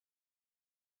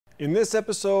In this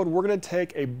episode, we're going to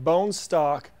take a bone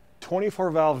stock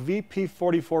 24 valve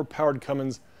VP44 powered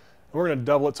Cummins and we're going to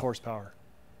double its horsepower.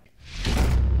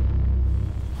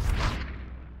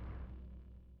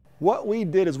 What we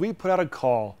did is we put out a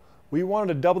call. We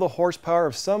wanted to double the horsepower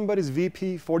of somebody's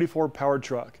VP44 powered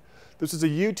truck. This is a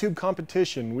YouTube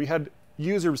competition. We had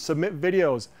users submit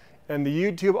videos and the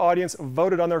YouTube audience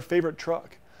voted on their favorite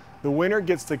truck. The winner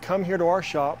gets to come here to our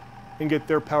shop and get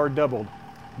their power doubled.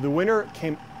 The winner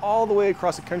came all the way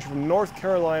across the country from North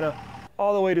Carolina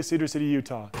all the way to Cedar City,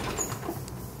 Utah.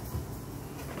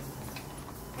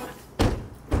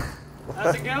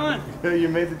 How's it going? You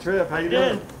made the trip. How you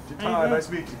doing? Hi, nice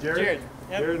to meet you. Jared? Jared.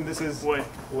 Yep. Jared, and this is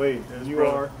Wade. And you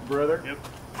are brother?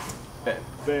 Yep.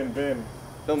 Ben.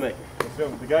 Filmmaker.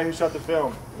 The guy who shot the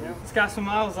film. Yep. It's got some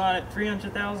miles on it,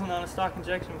 300,000 on a stock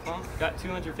injection pump. Got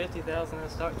 250,000 in a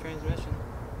stock transmission.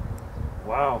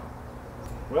 Wow.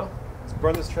 Well, let's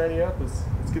burn this tranny up. Let's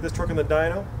get this truck in the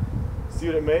dyno, see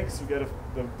what it makes. We got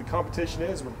the competition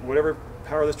is whatever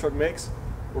power this truck makes.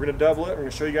 We're going to double it. We're going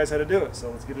to show you guys how to do it. So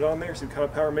let's get it on there, see what kind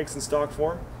of power it makes in stock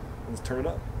form, and let's turn it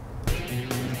up.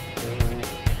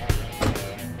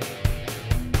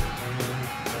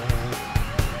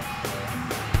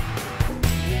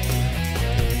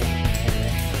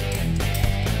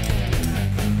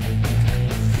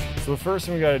 So the first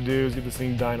thing we got to do is get this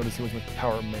thing dyno to see what much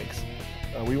power it makes.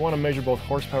 We want to measure both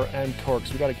horsepower and torque,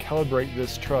 so we got to calibrate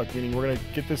this truck, meaning we're going to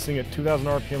get this thing at 2,000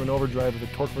 RPM in overdrive with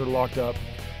the torque converter locked up.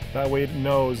 That way it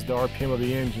knows the RPM of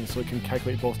the engine, so it can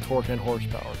calculate both torque and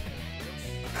horsepower.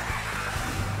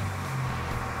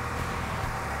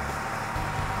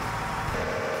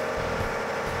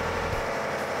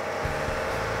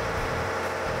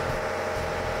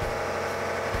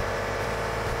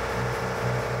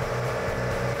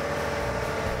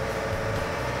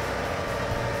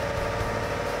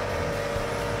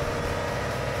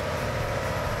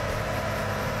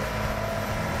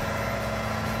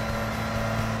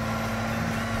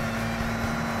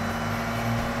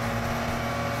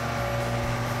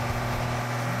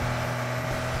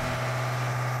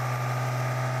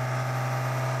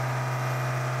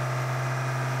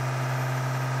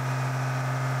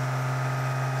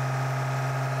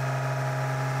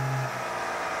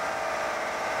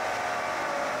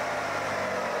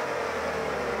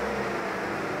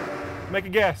 Make a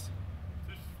guess.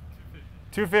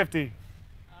 250.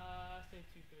 I say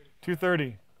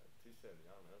 230.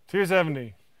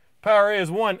 270. Power is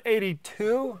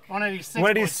 182.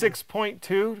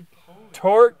 186.2.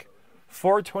 Torque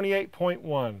 428.1.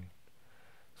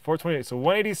 428. So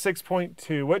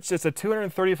 186.2, which is a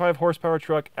 235 horsepower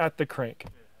truck at the crank.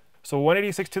 So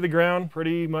 186 to the ground,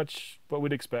 pretty much what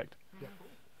we'd expect. Yeah.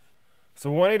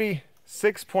 So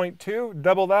 186.2,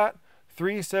 double that,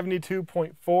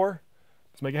 372.4.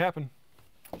 Let's make it happen.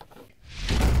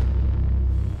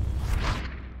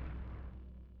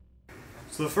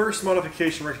 So the first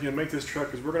modification we're going to make this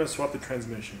truck is we're going to swap the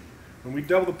transmission. When we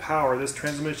double the power, this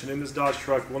transmission in this Dodge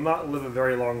truck will not live a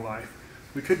very long life.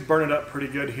 We could burn it up pretty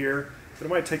good here, but it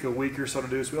might take a week or so to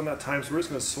do, so we don't have time, so we're just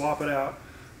going to swap it out,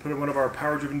 put one of our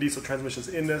power-driven diesel transmissions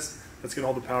in this. That's going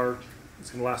to hold the power.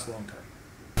 It's going to last a long time.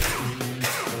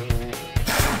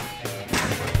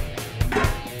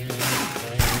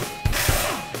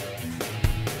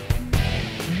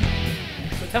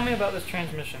 Tell me about this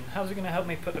transmission. How's it going to help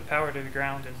me put the power to the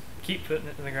ground and keep putting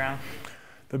it to the ground?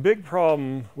 The big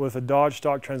problem with a Dodge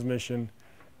stock transmission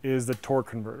is the torque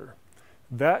converter.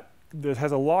 That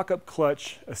has a lockup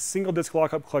clutch, a single disc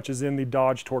lockup clutch is in the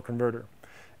Dodge torque converter.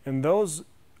 And those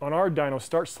on our dyno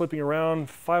start slipping around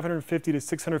 550 to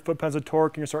 600 foot-pounds of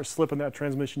torque, and you start slipping that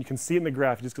transmission. You can see it in the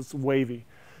graph, it just gets wavy.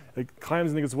 It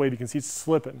climbs and it gets wavy, you can see it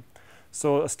slipping.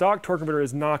 So a stock torque converter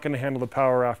is not going to handle the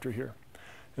power after here.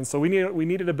 And so we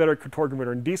needed a better torque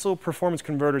converter. And Diesel Performance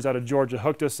Converters out of Georgia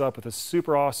hooked us up with a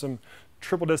super awesome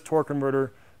triple disc torque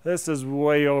converter. This is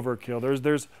way overkill.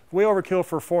 There's way overkill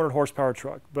for a 400 horsepower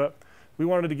truck, but we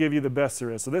wanted to give you the best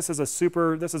there is. So this is like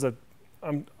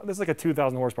a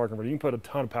 2,000 horsepower converter. You can put a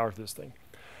ton of power to this thing.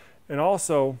 And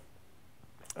also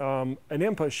an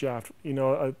input shaft. You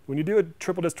know, when you do a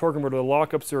triple disc torque converter, the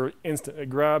lockups are instant. It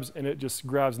grabs and it just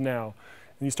grabs now.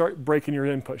 And you start breaking your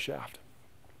input shaft.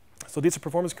 So these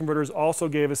performance converters also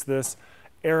gave us this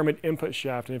aramid input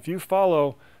shaft. And if you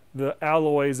follow the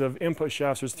alloys of input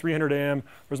shafts, there's 300M,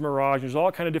 there's Mirage, there's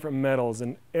all kind of different metals.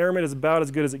 And aramid is about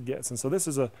as good as it gets. And so this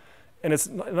is and it's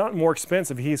not more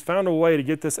expensive. He's found a way to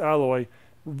get this alloy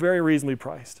very reasonably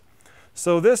priced.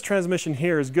 So this transmission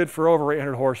here is good for over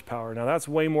 800 horsepower. Now that's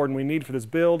way more than we need for this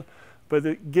build, but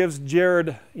it gives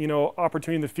Jared,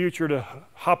 opportunity in the future to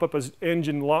hop up his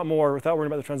engine a lot more without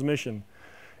worrying about the transmission.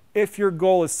 If your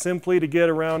goal is simply to get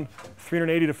around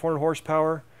 380 to 400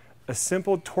 horsepower, a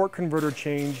simple torque converter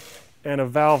change and a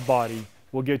valve body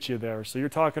will get you there. So you're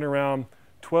talking around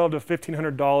 $1,200 to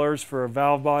 $1,500 for a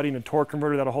valve body and a torque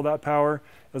converter that'll hold that power.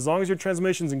 As long as your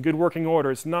transmission's in good working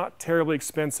order, it's not terribly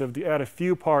expensive to add a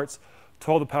few parts to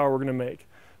hold the power we're gonna make.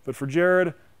 But for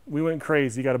Jared, we went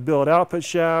crazy. You got a billet output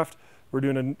shaft, we're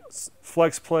doing a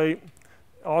flex plate,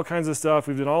 all kinds of stuff.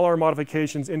 We've done all our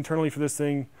modifications internally for this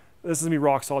thing. This is gonna be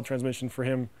rock solid transmission for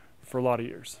him for a lot of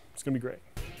years. It's gonna be great.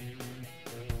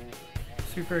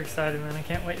 Super excited, man. I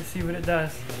can't wait to see what it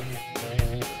does.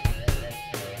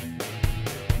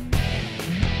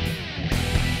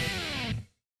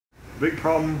 Big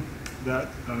problem that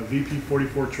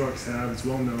VP44 trucks have, it's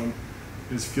well known,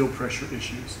 is fuel pressure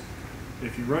issues.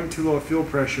 If you run too low of fuel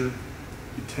pressure,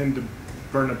 you tend to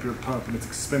burn up your pump, and it's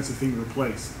an expensive thing to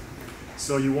replace.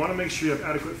 So you want to make sure you have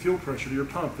adequate fuel pressure to your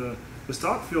pump. The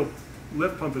stock fuel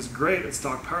lift pump is great at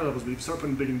stock power levels, but if you start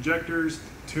putting big injectors,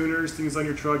 tuners, things on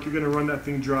your truck, you're going to run that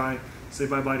thing dry, say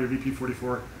bye-bye to your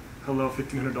VP44, hello,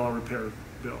 $1,500 repair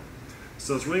bill.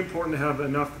 So it's really important to have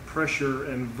enough pressure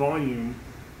and volume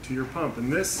to your pump.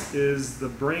 And this is the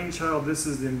brainchild, this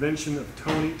is the invention of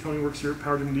Tony. Tony works here at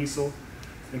Power Driven Diesel,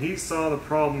 and he saw the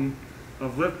problem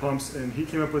of lift pumps, and he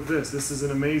came up with this. This is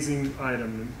an amazing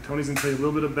item, and Tony's going to tell you a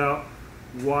little bit about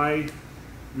why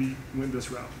we went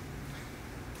this route.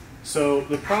 So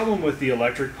the problem with the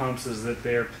electric pumps is that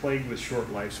they are plagued with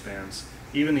short lifespans.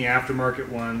 Even the aftermarket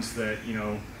ones that, you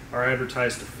know, are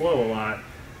advertised to flow a lot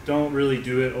don't really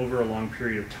do it over a long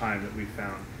period of time that we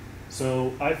found.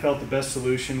 So I felt the best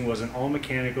solution was an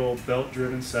all-mechanical,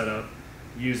 belt-driven setup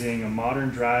using a modern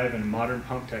drive and modern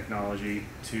pump technology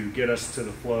to get us to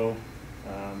the flow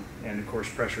and, of course,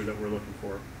 pressure that we're looking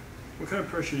for. What kind of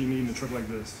pressure do you need in a truck like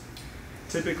this?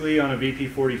 Typically on a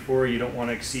VP44 you don't want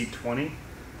to exceed 20,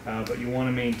 but you want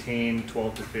to maintain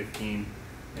 12 to 15.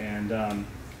 And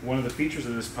one of the features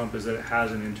of this pump is that it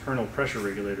has an internal pressure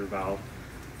regulator valve.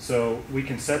 So we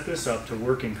can set this up to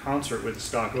work in concert with the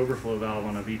stock overflow valve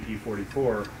on a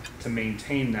VP44 to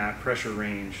maintain that pressure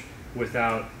range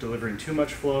without delivering too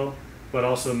much flow, but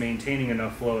also maintaining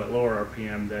enough flow at lower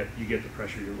RPM that you get the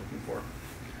pressure you're looking for.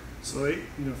 So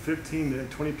 15 to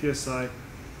 20 PSI,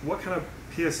 what kind of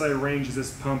PSI range is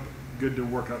this pump good to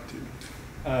work up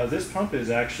to? This pump is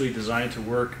actually designed to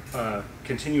work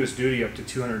continuous duty up to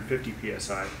 250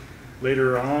 PSI.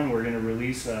 Later on, we're going to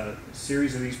release a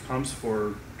series of these pumps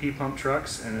for P-pump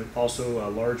trucks, and also a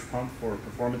large pump for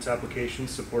performance applications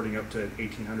supporting up to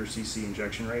 1800 cc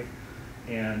injection rate.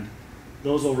 And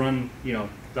those will run, you know,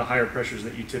 the higher pressures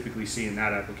that you typically see in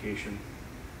that application.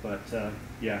 But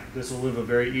yeah, this will live a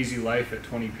very easy life at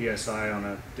 20 PSI on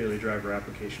a daily driver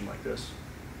application like this.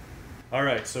 All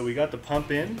right, so we got the pump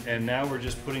in, and now we're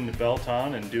just putting the belt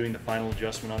on and doing the final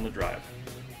adjustment on the drive.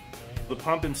 The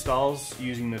pump installs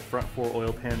using the front 4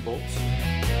 oil pan bolts.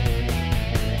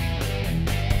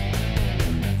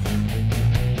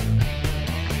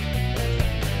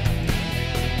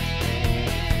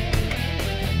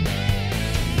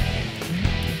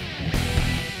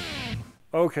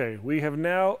 Okay, we have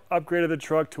now upgraded the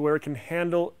truck to where it can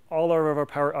handle all of our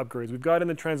power upgrades. We've got in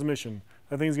the transmission.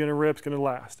 That thing's going to rip, it's going to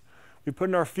last. We put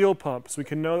in our fuel pump so we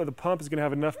can know that the pump is going to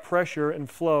have enough pressure and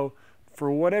flow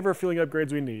for whatever fueling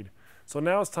upgrades we need. So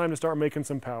now it's time to start making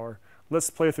some power.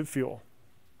 Let's play with fuel.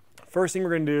 First thing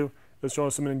we're going to do is throw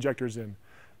some injectors in.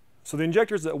 So the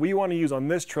injectors that we want to use on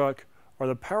this truck are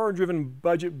the Power Driven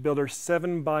Budget Builder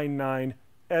 7x9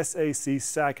 SAC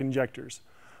SAC injectors.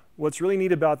 What's really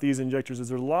neat about these injectors is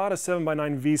there's a lot of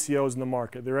 7x9 VCOs in the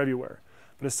market. They're everywhere.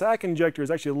 But a SAC injector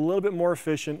is actually a little bit more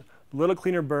efficient, a little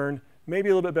cleaner burn, maybe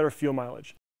a little bit better fuel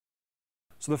mileage.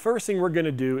 So the first thing we're going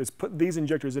to do is put these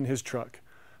injectors in his truck.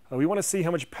 We want to see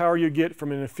how much power you get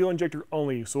from a fuel injector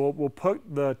only. So we'll put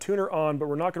the tuner on, but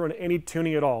we're not going to run any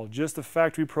tuning at all, just the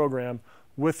factory program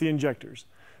with the injectors.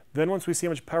 Then once we see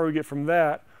how much power we get from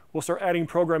that, we'll start adding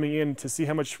programming in to see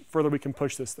how much further we can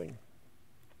push this thing.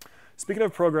 Speaking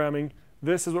of programming,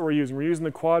 this is what we're using. We're using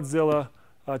the Quadzilla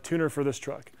tuner for this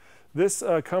truck. This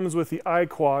comes with the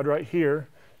iQuad right here.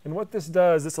 And what this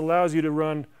does, this allows you to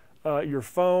run your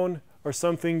phone or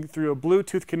something through a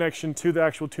Bluetooth connection to the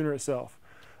actual tuner itself.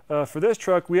 For this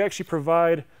truck, we actually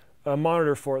provide a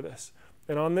monitor for this.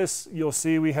 And on this, you'll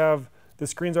see we have the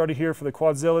screens already here for the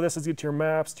Quadzilla. This is to your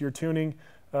maps, to your tuning.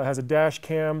 Has a dash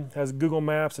cam, has Google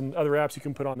Maps and other apps you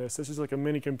can put on this. This is like a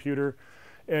mini computer.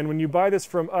 And when you buy this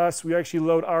from us, we actually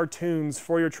load our tunes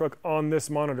for your truck on this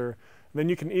monitor. Then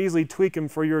you can easily tweak them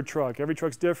for your truck. Every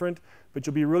truck's different, but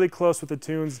you'll be really close with the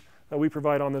tunes that we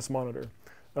provide on this monitor.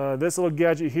 This little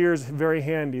gadget here is very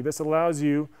handy. This allows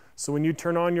you, so when you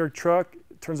turn on your truck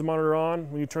turns the monitor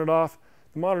on. When you turn it off,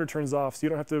 the monitor turns off, so you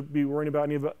don't have to be worrying about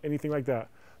anything like that.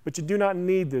 But you do not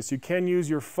need this. You can use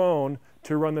your phone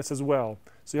to run this as well.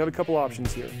 So you have a couple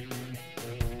options here.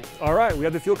 All right, we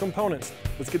have the fuel components.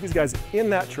 Let's get these guys in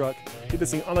that truck, get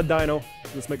this thing on the dyno,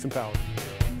 let's make some power.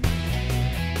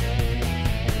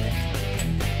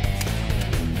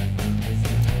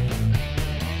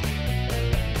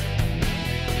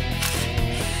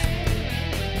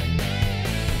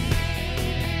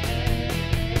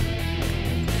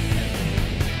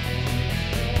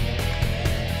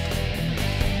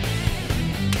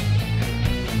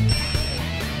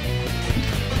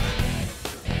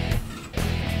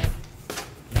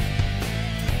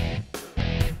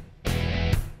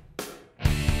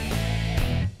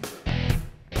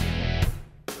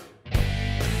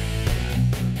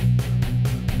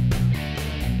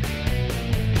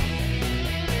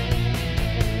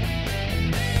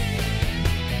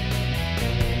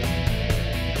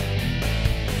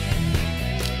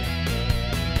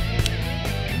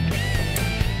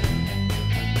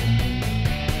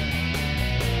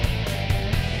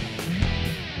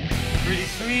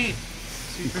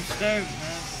 Super stoked,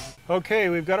 man. Okay,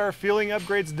 we've got our fueling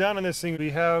upgrades done on this thing.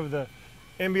 We have the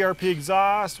MBRP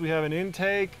exhaust, we have an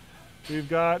intake, we've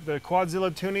got the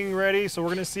Quadzilla tuning ready, so we're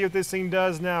gonna see what this thing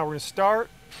does now. We're gonna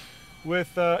start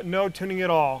with no tuning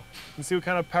at all and see what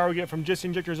kind of power we get from just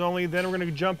injectors only. Then we're gonna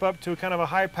jump up to a kind of a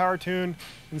high power tune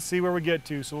and see where we get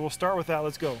to. So we'll start with that,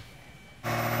 let's go.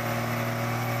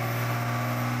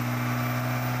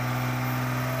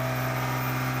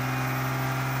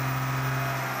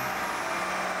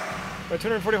 About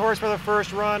 240 horsepower the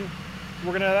first run.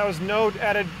 That was no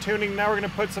added tuning. Now we're gonna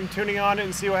put some tuning on it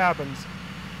and see what happens.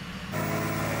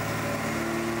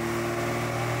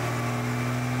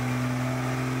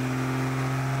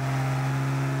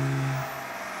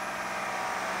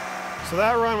 So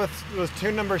that run was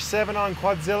tune number 7 on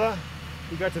Quadzilla.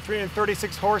 We got to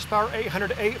 336 horsepower,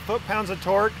 808 foot-pounds of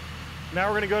torque. Now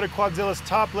we're gonna go to Quadzilla's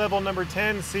top level, number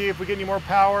 10, see if we get any more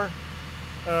power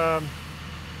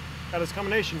out of this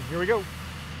combination. Here we go.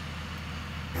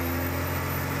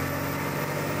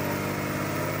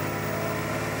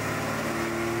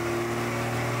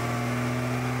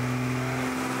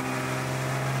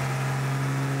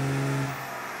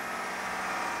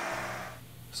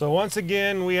 So once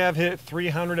again, we have hit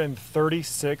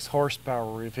 336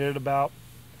 horsepower. We've hit it about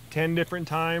 10 different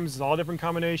times, all different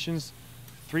combinations.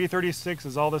 336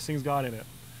 is all this thing's got in it.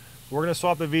 We're gonna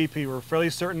swap the VP. We're fairly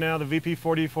certain now the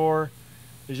VP44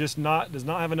 is does not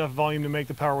have enough volume to make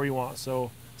the power we want.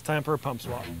 So it's time for a pump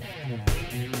swap.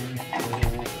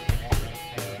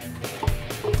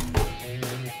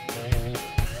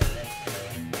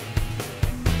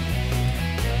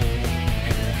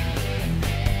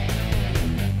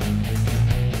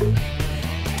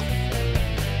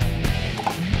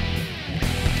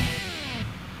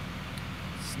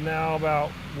 It's now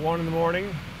about 1 in the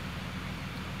morning.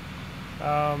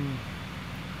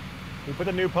 We put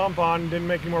the new pump on, didn't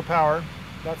make any more power.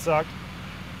 That sucked.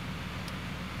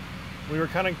 We were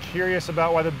kind of curious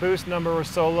about why the boost number was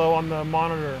so low on the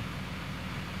monitor.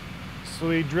 So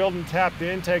we drilled and tapped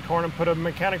the intake horn and put a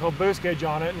mechanical boost gauge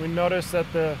on it, and we noticed that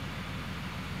the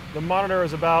monitor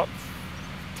is about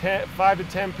 5 to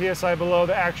 10 psi below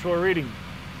the actual reading.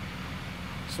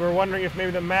 So we're wondering if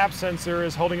maybe the map sensor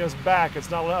is holding us back.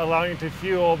 It's not allowing it to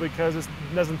fuel because it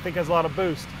doesn't think it has a lot of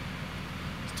boost.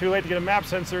 Too late to get a map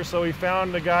sensor, so we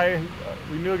found a guy,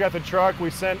 we knew he got the truck. We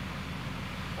sent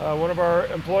one of our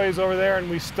employees over there and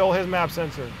we stole his map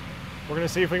sensor. We're gonna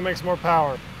see if we can make some more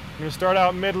power. I'm gonna start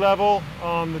out mid-level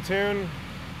on the tune.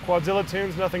 Quadzilla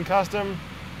tunes, nothing custom.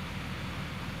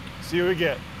 See what we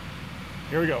get.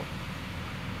 Here we go.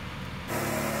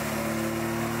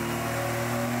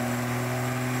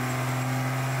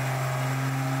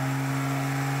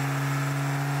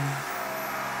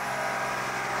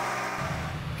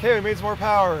 Okay, we made some more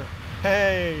power.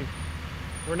 Hey,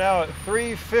 we're now at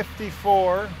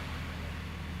 354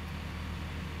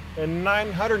 and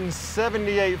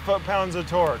 978 foot-pounds of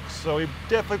torque. So we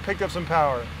definitely picked up some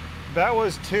power. That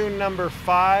was tune number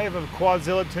 5 of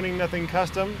Quadzilla Tuning Nothing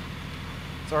Custom.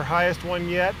 It's our highest one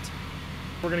yet.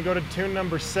 We're gonna go to tune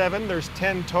number 7. There's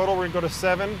 10 total, we're gonna go to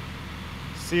 7.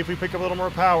 See if we pick up a little more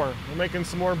power. We're making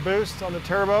some more boost on the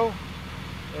turbo,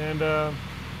 and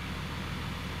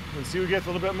see if we get a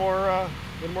little bit more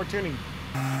tuning.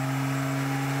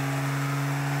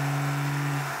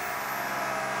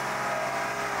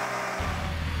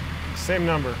 Same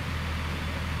number.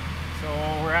 So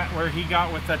we're at where he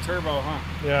got with that turbo, huh?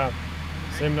 Yeah,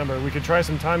 same number. We could try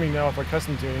some timing now with our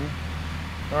custom tuning.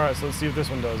 All right, so let's see if this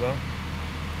one does, huh?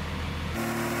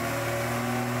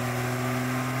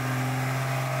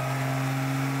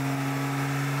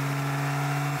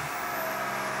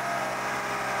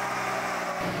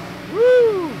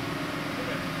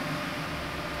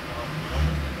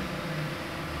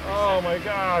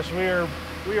 gosh, we are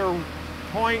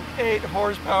 0.8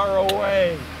 horsepower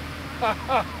away.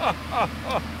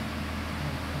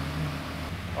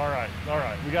 All right,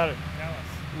 we got it.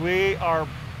 We are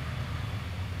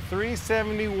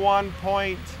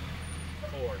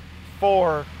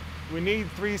 371.4. We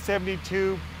need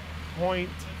 372.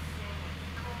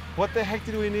 What the heck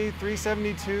did we need?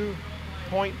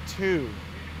 372.2.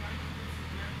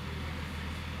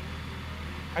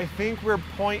 I think we're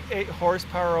 0.8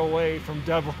 horsepower away from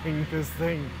doubling this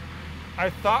thing. I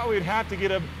thought we'd have to get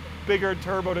a bigger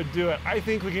turbo to do it. I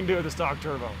think we can do it with the stock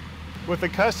turbo. With the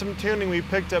custom tuning, we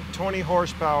picked up 20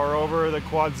 horsepower over the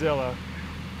Quadzilla.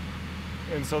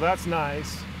 And so that's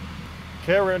nice.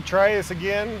 Okay, we're gonna try this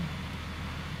again.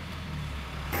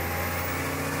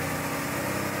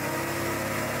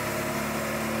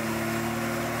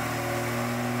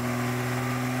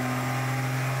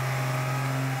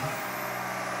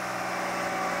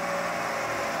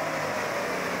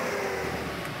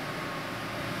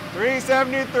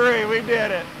 $373, we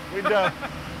did it. We done.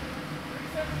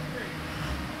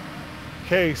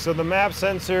 Okay, so the map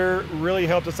sensor really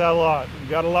helped us out a lot. We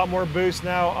got a lot more boost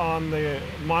now on the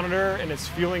monitor and it's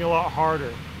fueling a lot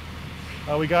harder.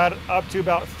 We got up to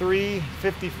about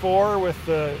 354 with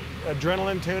the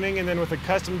adrenaline tuning, and then with the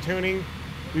custom tuning,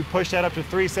 we pushed that up to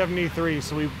 373.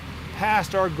 So we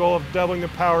passed our goal of doubling the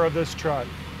power of this truck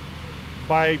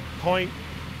by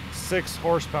 0.6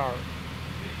 horsepower.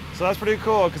 So that's pretty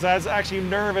cool, because I was actually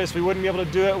nervous we wouldn't be able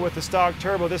to do it with the stock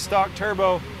turbo. This stock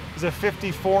turbo is a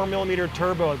 54 millimeter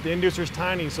turbo. The inducer's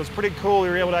tiny, so it's pretty cool we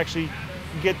were able to actually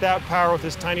get that power with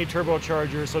this tiny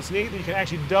turbocharger. So it's neat that you can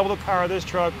actually double the power of this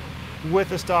truck with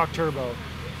the stock turbo.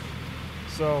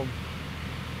 So,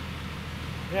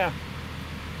 yeah,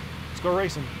 let's go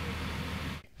racing.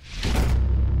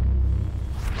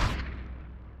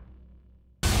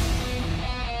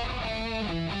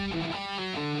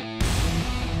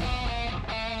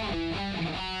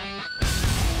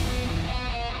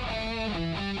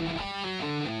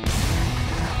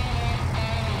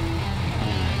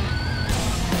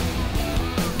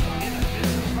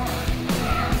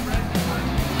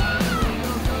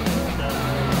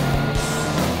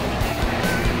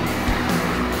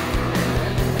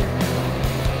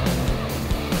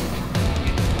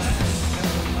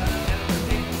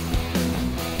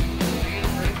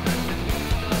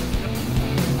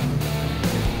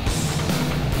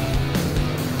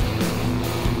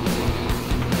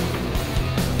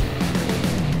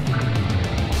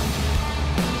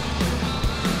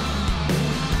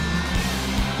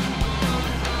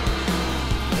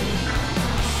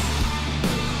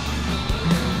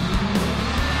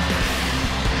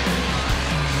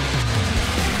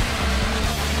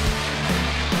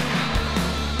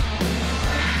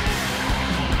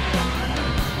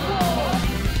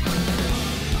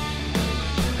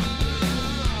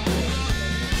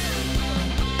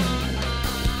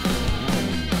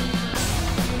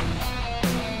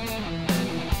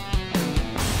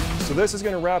 So this is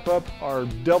going to wrap up our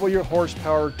double your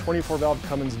horsepower 24 valve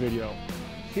Cummins video.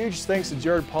 Huge thanks to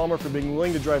Jared Palmer for being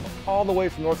willing to drive all the way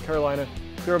from North Carolina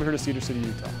clear over here to Cedar City,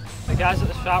 Utah. The guys at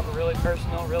the shop were really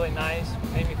personal, really nice,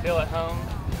 made me feel at home.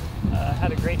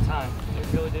 Had a great time.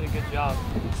 They really did a good job.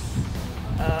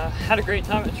 Had a great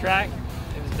time at the track.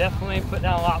 It was definitely put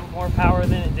down a lot more power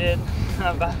than it did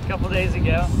about a couple days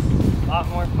ago. A lot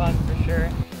more fun for sure.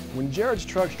 When Jared's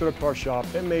truck showed up to our shop,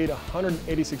 it made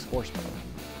 186 horsepower.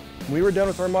 When we were done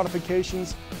with our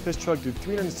modifications, this truck did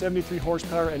 373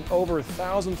 horsepower and over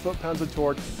 1,000 foot-pounds of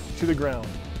torque to the ground.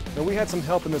 Now we had some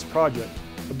help in this project.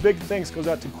 A big thanks goes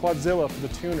out to Quadzilla for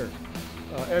the tuner,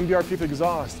 MBRP for the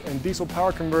exhaust, and diesel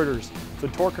power converters, the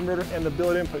torque converter and the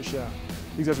billet input shaft.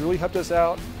 These guys really helped us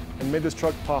out and made this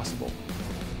truck possible.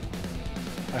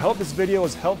 I hope this video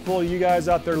was helpful to you guys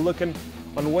out there looking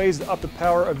on ways to up the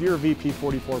power of your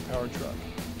VP44 powered truck.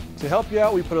 To help you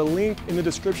out, we put a link in the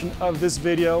description of this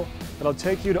video that'll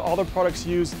take you to all the products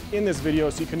used in this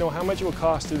video so you can know how much it will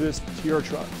cost to do this to your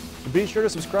truck. So be sure to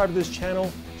subscribe to this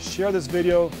channel, share this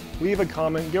video, leave a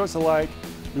comment, give us a like.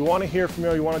 We want to hear from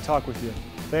you, we want to talk with you.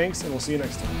 Thanks, and we'll see you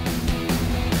next time.